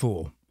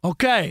handful.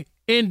 Okay.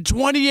 In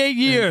 28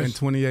 years. In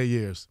 28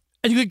 years.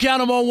 And you can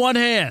count them on one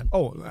hand.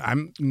 Oh,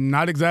 I'm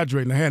not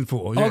exaggerating, a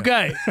handful. Yeah.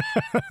 Okay.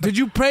 Did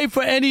you pay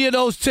for any of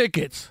those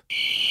tickets?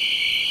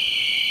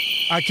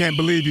 I can't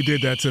believe you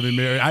did that to me,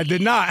 Mary. I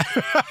did not.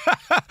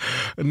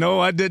 No,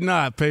 I did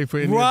not pay for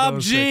any Rob of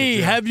those G,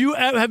 tickets.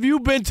 Yeah. have you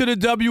been to the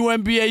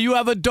WNBA? You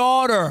have a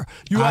daughter.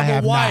 You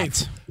have a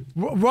wife.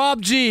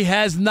 Rob G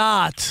has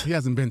not. He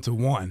hasn't been to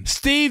one.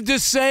 Steve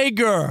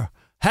DeSager,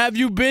 have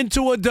you been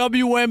to a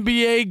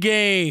WNBA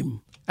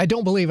game? I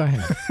don't believe I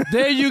have.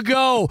 There you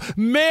go.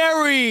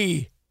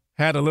 Mary.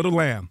 Had a little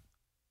lamb.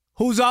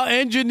 Who's our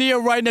engineer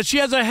right now. She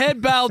has her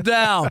head bowed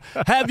down.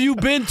 Have you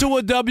been to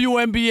a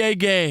WNBA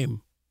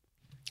game?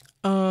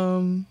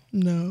 No.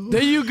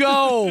 There you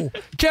go.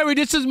 Kerry,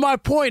 this is my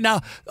point.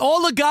 Now,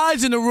 all the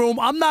guys in the room,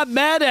 I'm not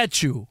mad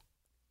at you.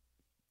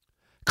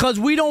 Because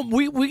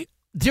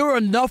there are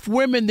enough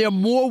women. There are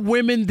more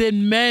women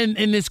than men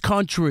in this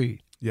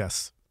country.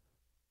 Yes.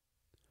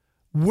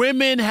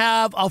 Women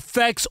have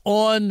effects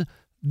on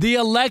the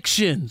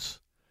elections.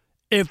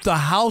 If the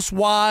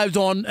housewives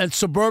and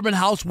suburban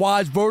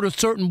housewives vote a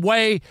certain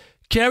way,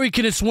 Kerry,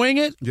 can it swing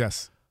it?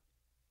 Yes.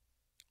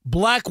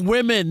 Black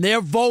women,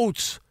 their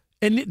votes,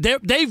 and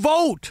they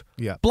vote.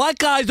 Yeah. Black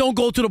guys don't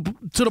go to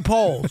the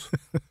polls.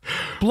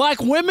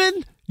 Black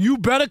women, you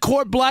better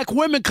court black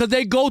women because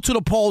they go to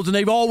the polls and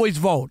they always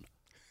vote.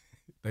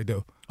 They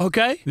do.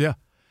 Okay? Yeah.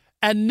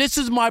 And this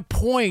is my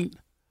point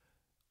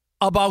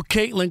about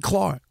Caitlin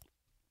Clark.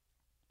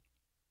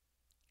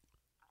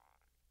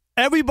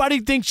 Everybody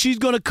thinks she's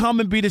going to come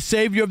and be the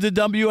savior of the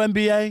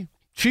WNBA.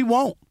 She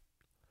won't.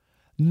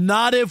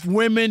 Not if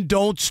women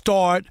don't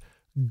start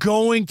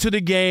going to the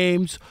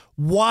games,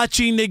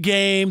 watching the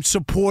games,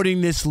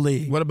 supporting this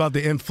league. What about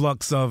the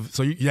influx of?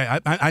 So yeah,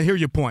 I hear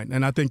your point,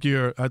 and I think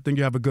you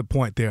have a good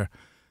point there.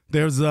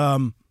 There's I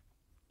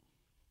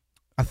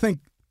think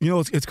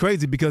it's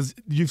crazy because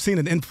you've seen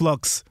an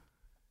influx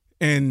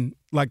in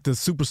like the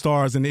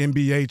superstars in the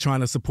NBA trying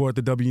to support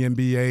the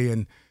WNBA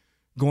and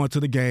going to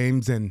the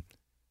games and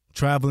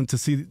traveling to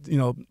see,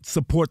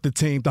 support the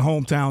team, the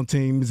hometown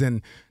teams,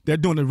 and they're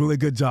doing a really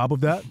good job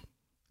of that.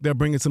 They're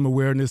bringing some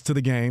awareness to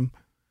the game.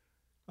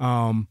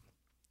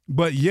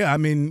 But yeah, I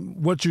mean,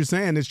 what you're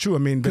saying is true. I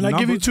mean, can I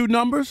give you two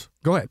numbers?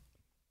 Go ahead.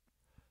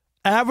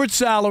 Average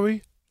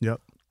salary. Yep.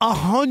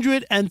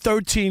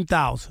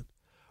 $113,000.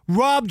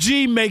 Rob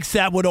G makes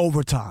that with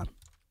overtime.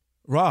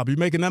 Rob, you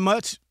making that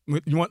much?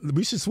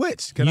 We should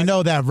switch.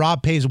 Know that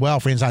Rob pays well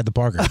for Inside the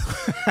Parker.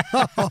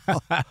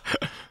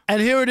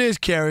 And here it is,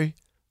 Kerry.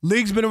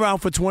 League's been around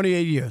for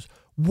 28 years.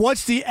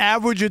 What's the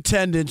average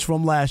attendance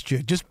from last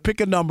year? Just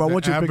pick a number. I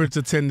want you to average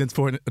attendance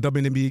for a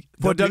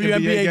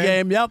WNBA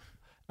game. Yep.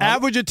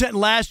 Average attendance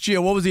last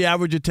year. What was the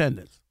average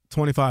attendance?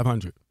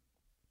 2,500.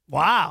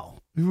 Wow.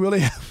 You really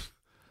have.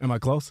 Am I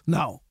close?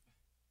 No.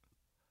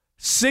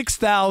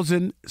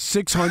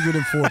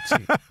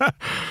 6,614.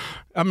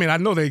 I mean, I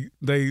know they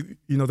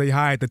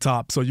high at the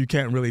top, so you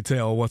can't really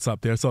tell what's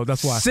up there. So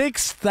that's why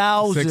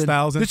 6,000.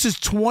 6,000. This is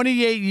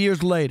 28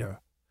 years later.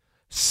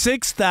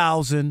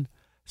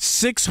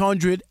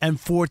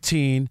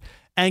 6,614.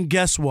 And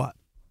guess what?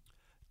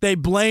 They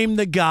blame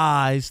the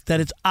guys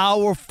that it's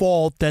our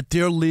fault that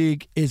their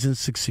league isn't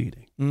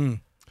succeeding.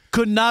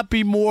 Could not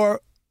be more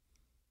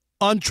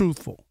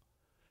untruthful.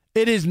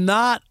 It is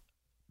not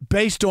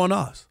based on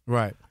us.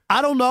 Right.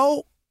 I don't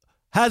know.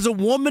 Has a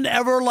woman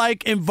ever,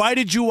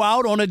 invited you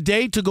out on a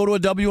date to go to a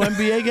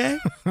WNBA game?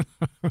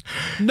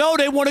 No,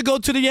 they want to go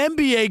to the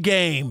NBA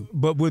game.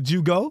 But would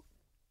you go?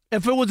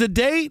 If it was a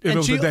date? If it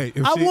was a date.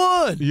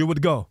 I would. You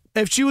would go?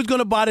 If she was going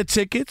to buy the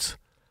tickets.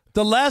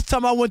 The last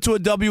time I went to a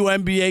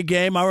WNBA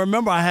game, I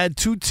remember I had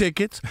 2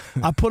 tickets.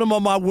 I put them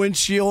on my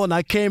windshield, and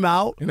I came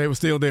out. And they were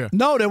still there?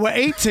 No, there were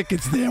 8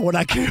 tickets there when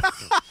I came out.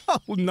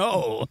 Oh,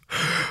 no.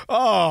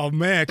 Oh,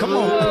 man. Come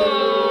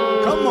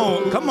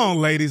on,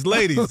 ladies.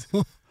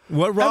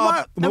 What,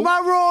 Rob? Am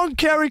I wrong,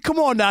 Kerry? Come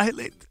on now.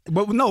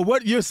 But no,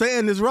 what you're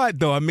saying is right,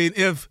 though. I mean,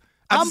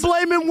 I'm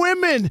blaming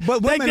women.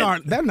 But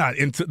women they're not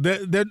into,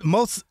 they're they go to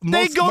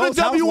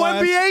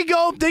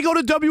WNBA they go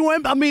to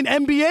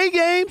NBA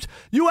games.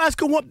 You ask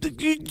them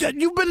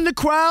you've been in the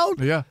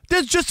crowd? Yeah.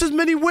 There's just as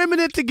many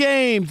women at the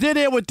games. They're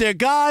there with their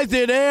guys.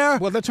 They're there.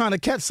 Well, they're trying to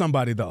catch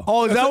somebody, though.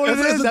 Oh, is that what it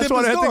is? That's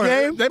why they're at the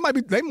game?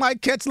 They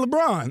might catch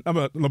LeBron.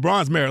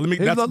 LeBron's married.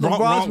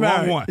 LeBron's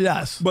married. Wrong one.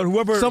 Yes. But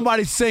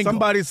somebody's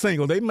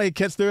single. They may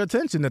catch their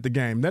attention at the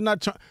game. They're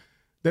not trying.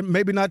 They're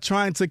maybe not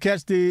trying to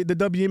catch the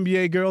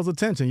WNBA girls'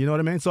 attention. You know what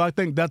I mean? So I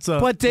think that's a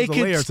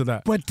layer to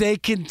that. But they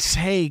can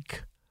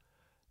take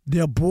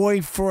their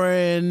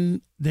boyfriend,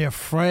 their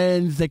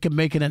friends. They can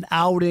make it an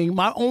outing.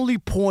 My only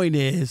point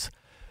is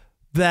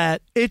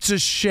that it's a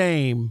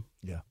shame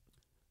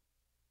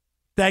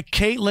that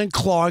Caitlin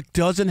Clark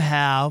doesn't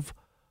have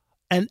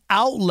an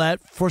outlet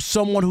for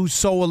someone who's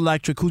so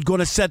electric, who's going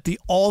to set the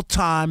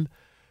all-time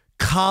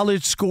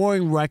college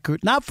scoring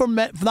record, not for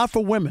men, not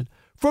for women.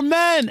 For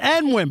men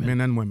and women. Men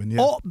and women, yeah.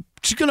 Oh,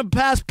 she's going to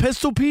pass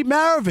Pistol Pete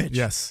Maravich.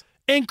 Yes.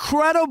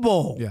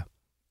 Incredible. Yeah.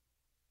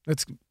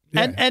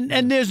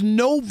 And there's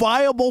no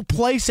viable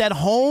place at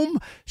home.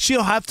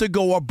 She'll have to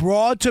go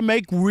abroad to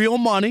make real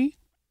money.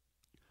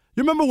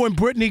 You remember when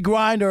Brittany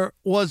Griner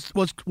was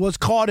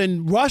caught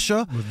in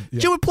Russia? Yeah.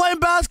 She was playing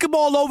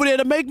basketball over there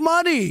to make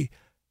money.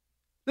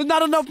 There's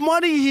not enough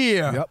money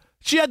here. Yep.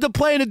 She had to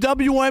play in the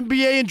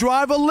WNBA and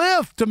drive a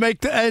Lyft to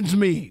make the ends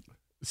meet.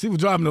 She was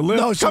driving the Lyft.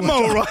 No, come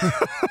on, Rob.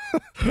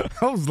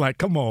 I was like,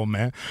 come on,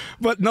 man.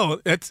 But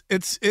no, it's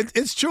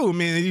true. I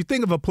mean, you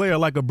think of a player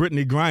like a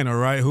Brittany Griner,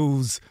 right?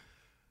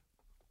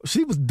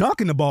 She was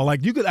dunking the ball.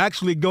 Like, you could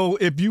actually go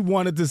if you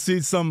wanted to see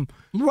some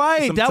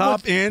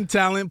top-end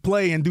talent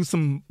play and do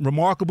some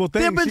remarkable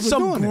things. There have been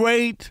some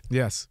great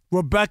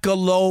Rebecca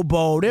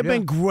Lobo. There have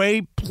been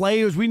great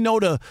players. We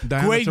know the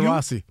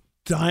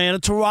Diana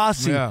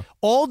Taurasi. Yeah.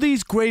 All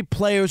these great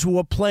players who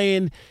are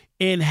playing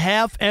in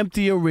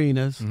half-empty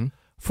arenas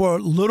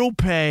for little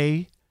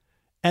pay,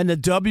 and the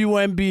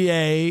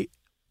WNBA,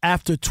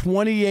 after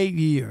 28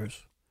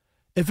 years,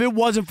 if it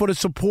wasn't for the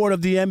support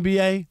of the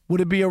NBA,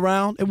 would it be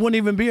around? It wouldn't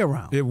even be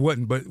around. It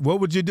wouldn't. But what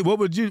would you do?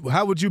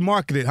 How would you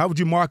market it? How would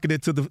you market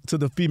it to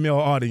the female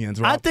audience,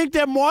 Rob? I think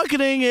they're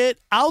marketing it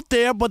out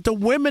there, but the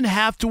women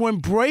have to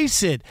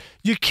embrace it.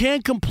 You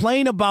can't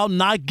complain about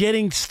not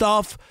getting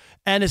stuff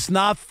and it's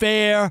not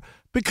fair,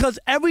 because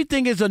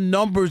everything is a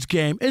numbers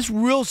game. It's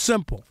real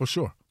simple. For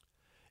sure.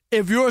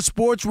 If you're a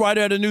sports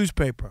writer at a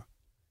newspaper,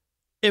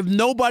 if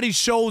nobody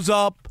shows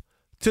up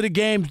to the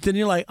games, then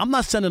you're like, I'm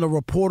not sending a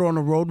reporter on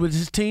the road with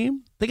his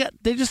team.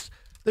 They just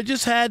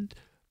had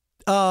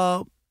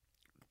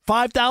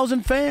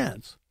 5,000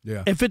 fans.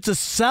 Yeah. If it's a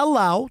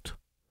sellout,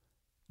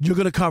 you're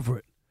going to cover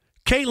it.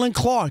 Caitlin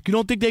Clark, you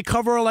don't think they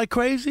cover her like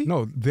crazy?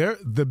 No,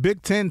 the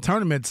Big Ten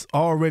tournament's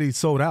already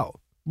sold out.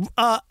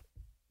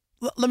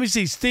 Let me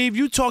see, Steve.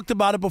 You talked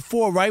about it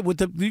before, right?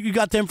 You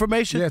got the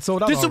information. Yeah, it's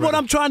sold out. This is what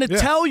I'm trying to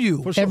tell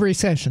you. For sure. Every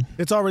session,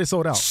 it's already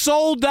sold out.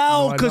 Sold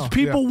out because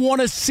people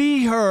want to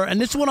see her,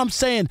 and this is what I'm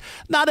saying.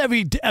 Not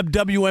every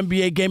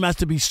WNBA game has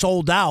to be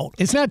sold out.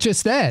 It's not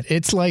just that.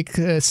 It's like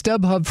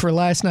StubHub for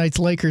last night's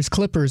Lakers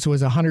Clippers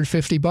was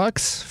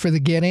 $150 for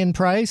the get-in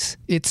price.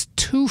 It's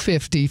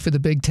 $250 for the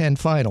Big Ten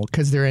final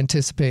because they're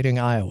anticipating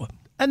Iowa.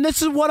 And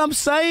this is what I'm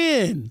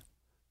saying.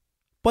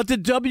 But the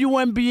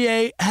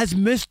WNBA has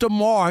missed the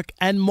mark,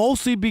 and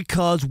mostly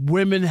because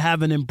women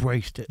haven't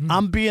embraced it.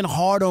 I'm being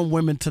hard on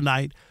women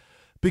tonight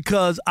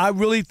because I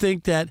really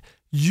think that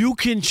you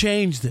can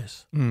change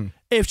this.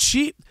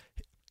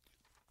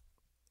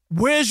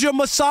 Where's your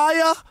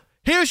Messiah?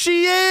 Here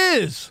she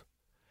is.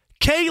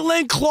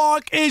 Caitlin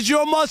Clark is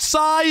your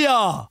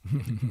Messiah.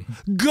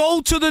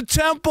 Go to the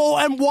temple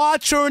and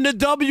watch her in the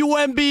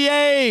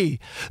WNBA.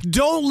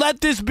 Don't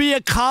let this be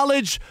a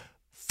college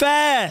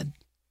fad.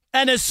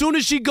 And as soon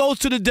as she goes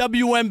to the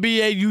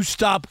WNBA, you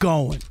stop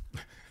going.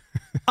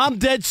 I'm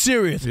dead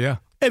serious. Yeah.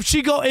 If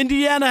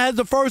Indiana has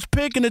the first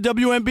pick in the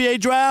WNBA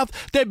draft,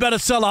 they better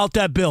sell out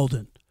that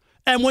building.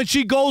 And when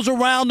she goes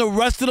around the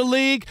rest of the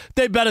league,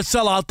 they better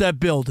sell out that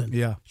building.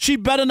 Yeah. She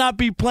better not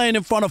be playing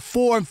in front of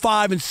 4,000 and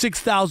 5,000 and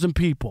 6,000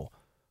 people.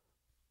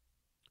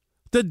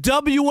 The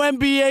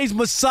WNBA's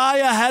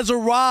Messiah has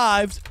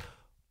arrived,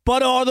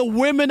 but are the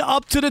women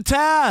up to the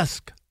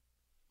task?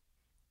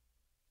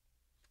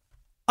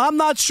 I'm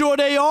not sure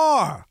they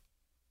are.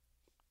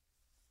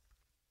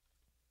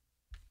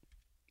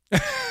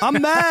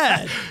 I'm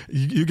mad.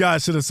 You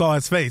guys should have saw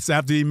his face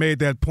after he made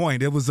that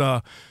point. It was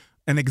an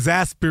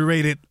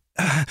exasperated.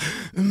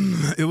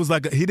 It was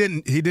like he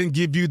didn't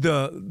give you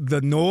the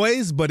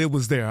noise, but it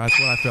was there. That's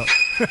what I felt.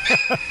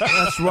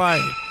 That's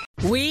right.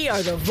 We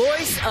are the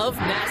voice of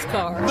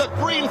NASCAR. The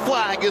green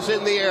flag is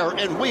in the air,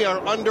 and we are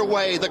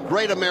underway. The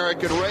Great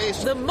American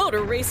Race. The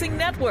Motor Racing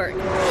Network.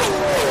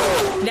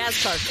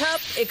 NASCAR Cup,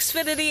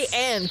 Xfinity,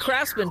 and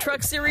Craftsman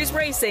Truck Series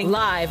Racing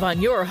live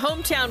on your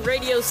hometown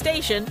radio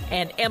station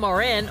and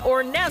MRN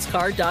or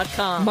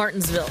NASCAR.com.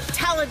 Martinsville,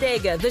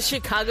 Talladega, the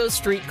Chicago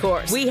Street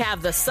Course. We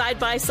have the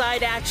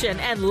side-by-side action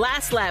and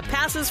last lap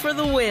passes for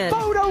the win.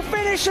 Photo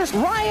finishes.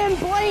 Ryan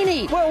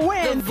Blaney will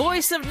win. The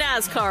voice of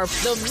NASCAR,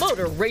 the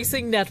Motor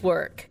Racing Network.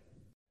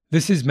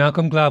 This is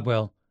Malcolm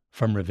Gladwell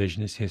from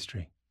Revisionist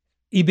History.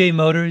 eBay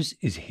Motors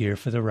is here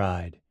for the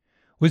ride.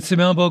 With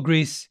some elbow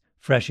grease,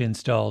 fresh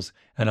installs,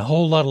 and a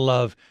whole lot of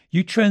love,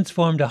 you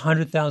transformed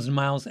 100,000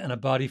 miles and a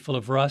body full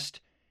of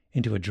rust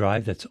into a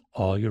drive that's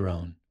all your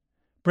own.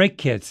 Brake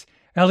kits,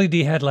 LED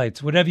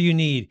headlights, whatever you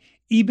need,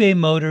 eBay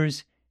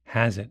Motors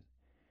has it.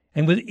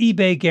 And with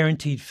eBay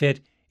Guaranteed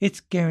Fit, it's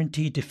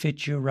guaranteed to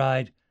fit your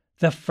ride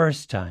the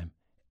first time,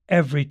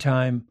 every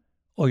time,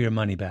 or your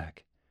money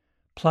back.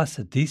 Plus,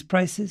 at these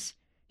prices,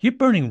 you're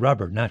burning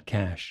rubber, not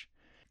cash.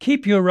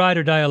 Keep your ride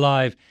or die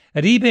alive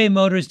at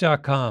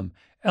ebaymotors.com.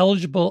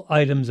 Eligible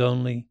items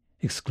only.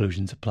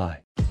 Exclusions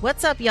apply.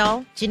 What's up,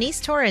 y'all? Janice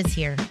Torres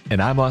here.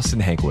 And I'm Austin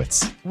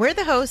Hankwitz. We're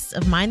the hosts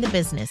of Mind the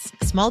Business,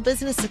 Small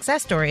Business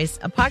Success Stories,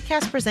 a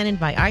podcast presented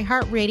by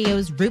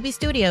iHeartRadio's Ruby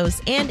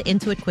Studios and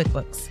Intuit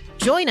QuickBooks.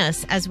 Join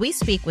us as we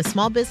speak with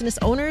small business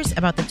owners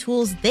about the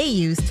tools they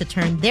use to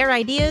turn their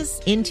ideas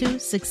into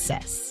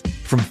success.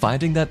 From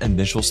finding that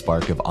initial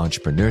spark of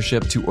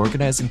entrepreneurship to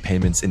organizing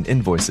payments and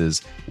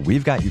invoices,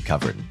 we've got you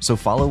covered. So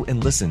follow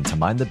and listen to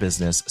Mind the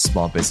Business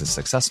Small Business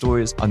Success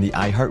Stories on the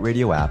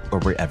iHeartRadio app or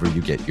wherever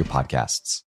you get your podcasts.